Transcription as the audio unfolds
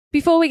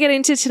Before we get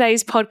into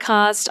today's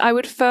podcast, I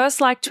would first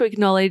like to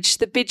acknowledge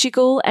the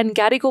Bidjigal and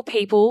Gadigal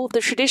people,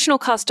 the traditional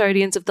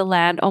custodians of the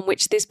land on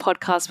which this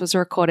podcast was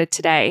recorded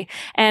today,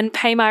 and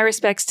pay my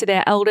respects to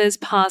their elders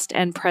past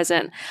and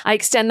present. I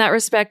extend that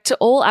respect to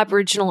all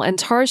Aboriginal and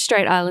Torres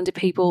Strait Islander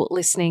people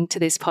listening to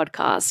this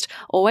podcast.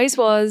 Always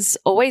was,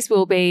 always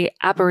will be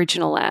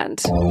Aboriginal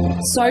land.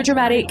 So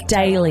Dramatic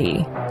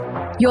Daily.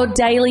 Your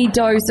daily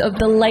dose of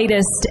the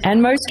latest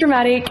and most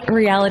dramatic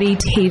reality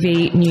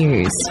TV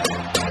news.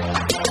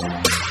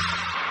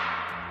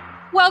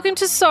 Welcome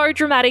to So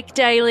Dramatic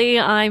Daily.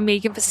 I'm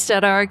Megan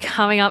Pistetto.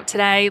 Coming up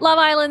today, Love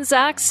Island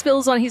Zach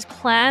spills on his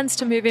plans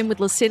to move in with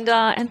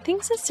Lucinda and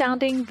things are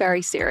sounding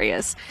very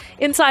serious.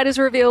 Insiders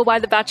reveal why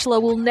The Bachelor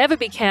will never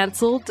be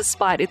cancelled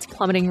despite its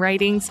plummeting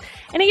ratings.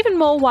 And even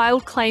more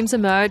wild claims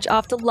emerge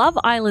after Love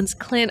Island's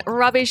Clint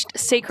rubbished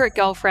secret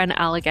girlfriend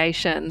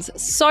allegations.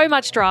 So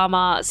much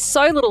drama,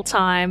 so little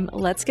time.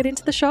 Let's get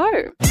into the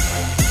show.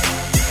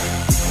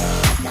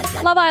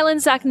 Love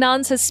Island's Zach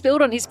Nuns has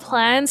spilled on his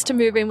plans to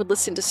move in with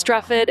Lucinda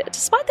Strafford,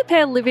 despite the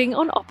pair living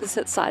on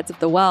opposite sides of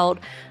the world.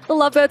 The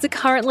lovebirds are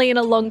currently in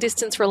a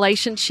long-distance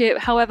relationship.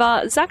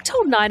 However, Zach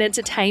told Nine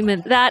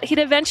Entertainment that he'd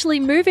eventually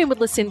move in with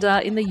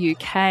Lucinda in the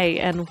UK,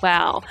 and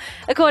wow.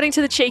 According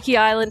to the cheeky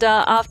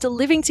Islander, after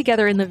living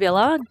together in the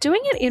villa,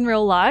 doing it in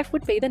real life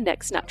would be the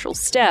next natural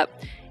step.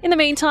 In the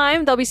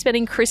meantime, they'll be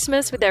spending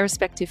Christmas with their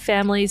respective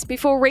families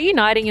before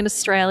reuniting in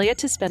Australia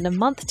to spend a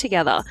month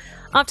together.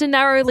 After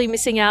narrowly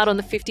missing out on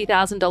the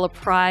 $50,000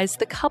 prize,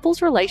 the couple's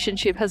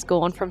relationship has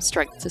gone from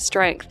strength to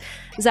strength.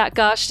 Zach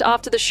gushed,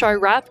 "After the show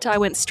wrapped, I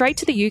went straight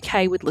to the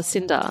UK with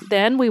Lucinda.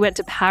 Then we went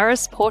to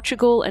Paris,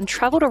 Portugal, and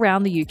travelled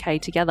around the UK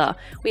together.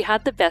 We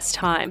had the best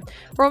time.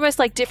 We're almost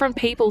like different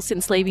people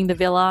since leaving the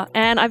villa,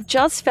 and I've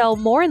just fell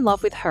more in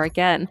love with her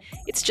again.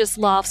 It's just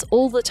laughs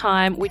all the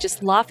time. We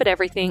just laugh at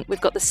everything. We've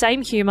got the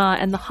same humour,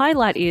 and the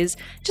highlight is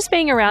just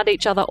being around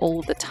each other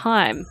all the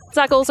time."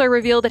 Zach also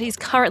revealed that he's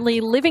currently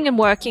living and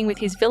working with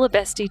his villa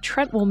bestie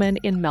Trent Woolman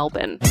in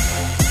Melbourne.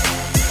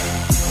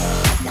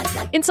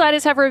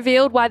 Insiders have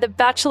revealed why The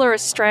Bachelor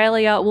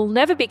Australia will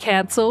never be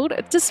cancelled,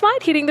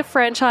 despite hitting the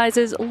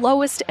franchise's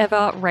lowest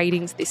ever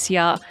ratings this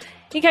year.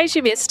 In case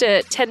you missed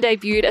it, 10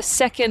 debuted a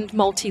second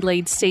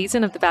multi-lead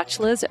season of The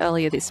Bachelors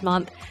earlier this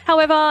month.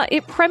 However,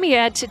 it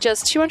premiered to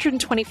just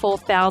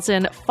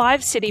 224,000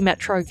 five-city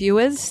metro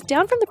viewers,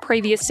 down from the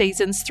previous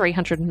season's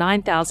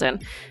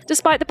 309,000.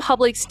 Despite the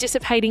public's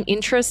dissipating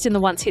interest in the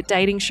once-hit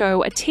dating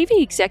show, a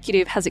TV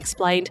executive has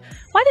explained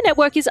why the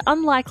network is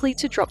unlikely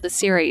to drop the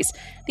series.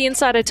 The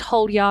insider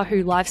told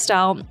Yahoo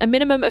Lifestyle a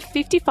minimum of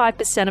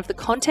 55% of the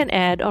content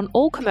aired on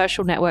all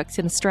commercial networks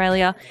in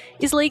Australia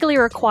is legally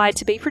required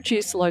to be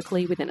produced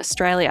locally within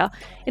Australia.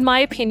 In my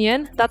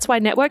opinion, that's why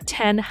Network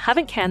 10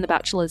 haven't canned The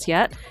Bachelors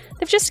yet.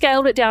 They've just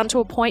scaled it down to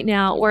a point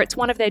now where it's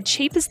one of their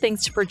cheapest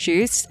things to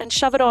produce and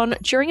shove it on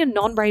during a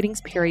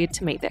non-ratings period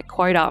to meet their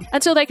quota.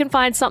 Until they can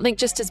find something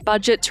just as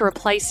budget to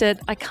replace it,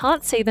 I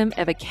can't see them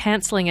ever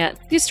cancelling it.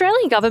 The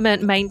Australian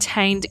government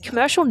maintained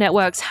commercial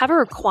networks have a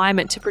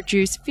requirement to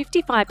produce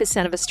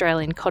 55% of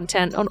Australian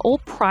content on all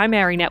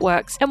primary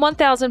networks and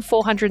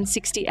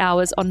 1,460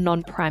 hours on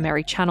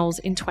non-primary channels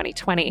in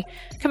 2020.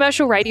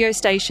 Commercial radio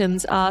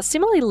stations are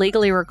similarly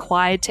legally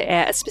required to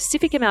air a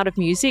specific amount of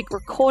music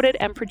recorded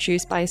and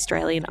produced by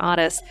Australian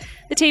artists.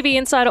 The TV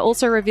Insider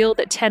also revealed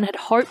that 10 had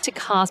hoped to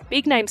cast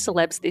big-name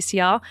celebs this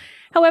year.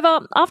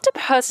 However, after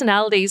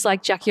personalities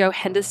like Jackie O.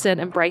 Henderson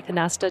and Braithen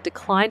Astor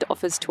declined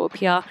offers to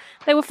appear,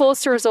 they were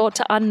forced to resort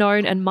to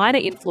unknown and minor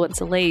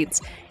influencer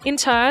leads. In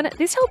turn,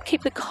 this helped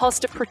keep the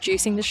cost of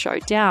producing the show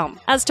down.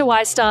 As to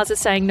why stars are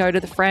saying no to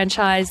the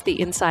franchise,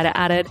 the Insider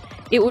added,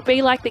 "It would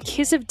be like the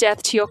kiss of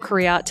death to your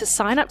career to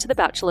sign up to The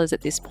Bachelors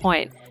at this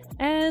point."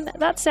 And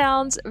that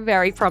sounds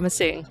very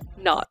promising.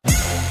 Not.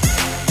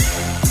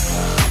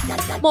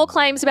 More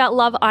claims about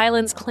Love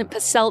Island's Clint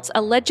Purcell's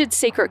alleged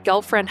secret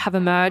girlfriend have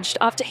emerged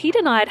after he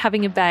denied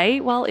having a bae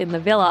while in the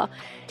villa.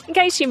 In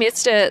case you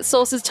missed it,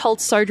 sources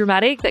told So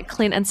Dramatic that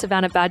Clint and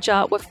Savannah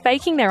Badger were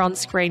faking their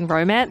on-screen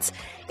romance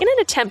in an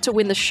attempt to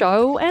win the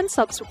show and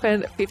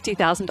subsequent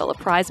 $50,000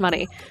 prize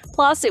money.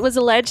 Plus, it was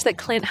alleged that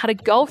Clint had a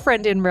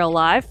girlfriend in real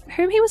life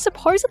whom he was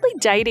supposedly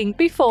dating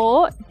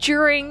before,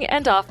 during,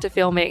 and after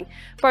filming.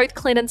 Both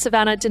Clint and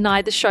Savannah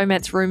denied the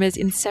showman's rumours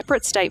in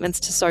separate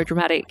statements to So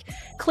Dramatic.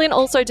 Clint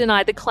also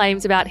denied the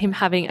claims about him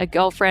having a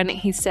girlfriend.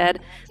 He said,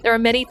 "There are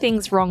many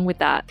things wrong with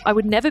that. I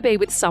would never be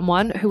with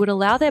someone who would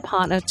allow their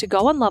partner to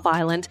go on Love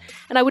Island,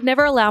 and I would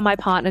never allow my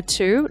partner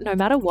to, no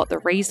matter what the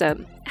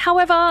reason."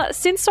 However,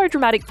 since So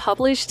Dramatic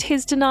published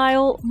his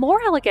denial, more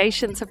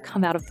allegations have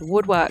come out of the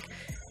woodwork.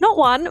 Not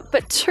one,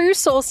 but two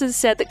sources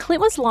said that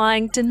Clint was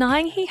lying,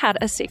 denying he had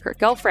a secret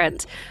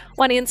girlfriend.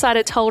 One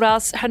insider told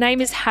us her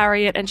name is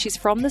Harriet and she's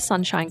from the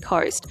Sunshine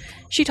Coast.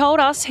 She told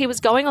us he was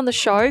going on the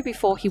show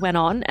before he went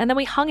on, and then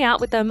we hung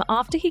out with them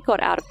after he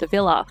got out of the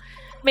villa.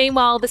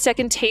 Meanwhile, the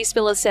second tea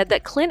spiller said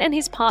that Clint and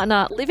his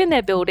partner live in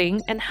their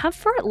building and have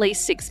for at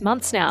least 6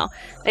 months now.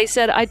 They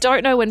said, "I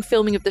don't know when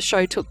filming of the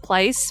show took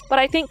place, but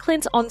I think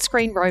Clint's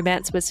on-screen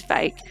romance was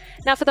fake."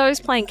 Now, for those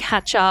playing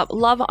catch-up,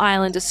 Love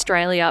Island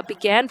Australia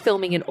began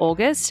filming in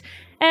August,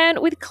 and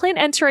with Clint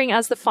entering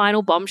as the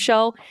final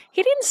bombshell,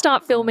 he didn't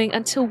start filming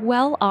until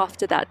well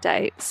after that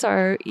date.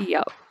 So,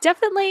 yeah,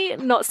 definitely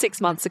not 6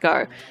 months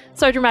ago.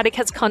 So Dramatic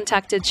has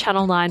contacted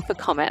Channel 9 for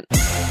comment.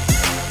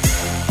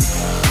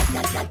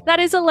 That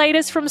is the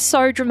latest from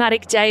So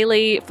Dramatic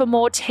Daily. For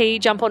more tea,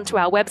 jump onto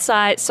our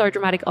website,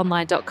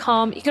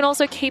 sodramaticonline.com. You can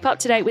also keep up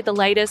to date with the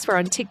latest. We're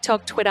on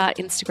TikTok, Twitter,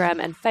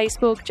 Instagram, and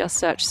Facebook. Just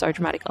search So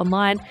Dramatic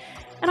Online.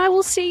 And I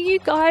will see you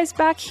guys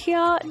back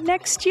here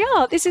next year.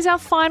 This is our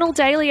final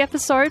daily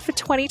episode for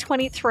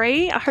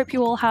 2023. I hope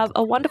you all have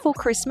a wonderful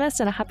Christmas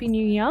and a happy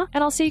new year.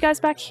 And I'll see you guys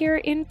back here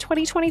in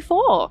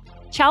 2024.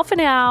 Ciao for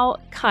now.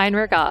 Kind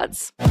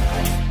regards.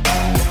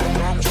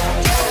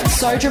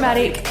 So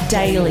Dramatic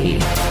Daily.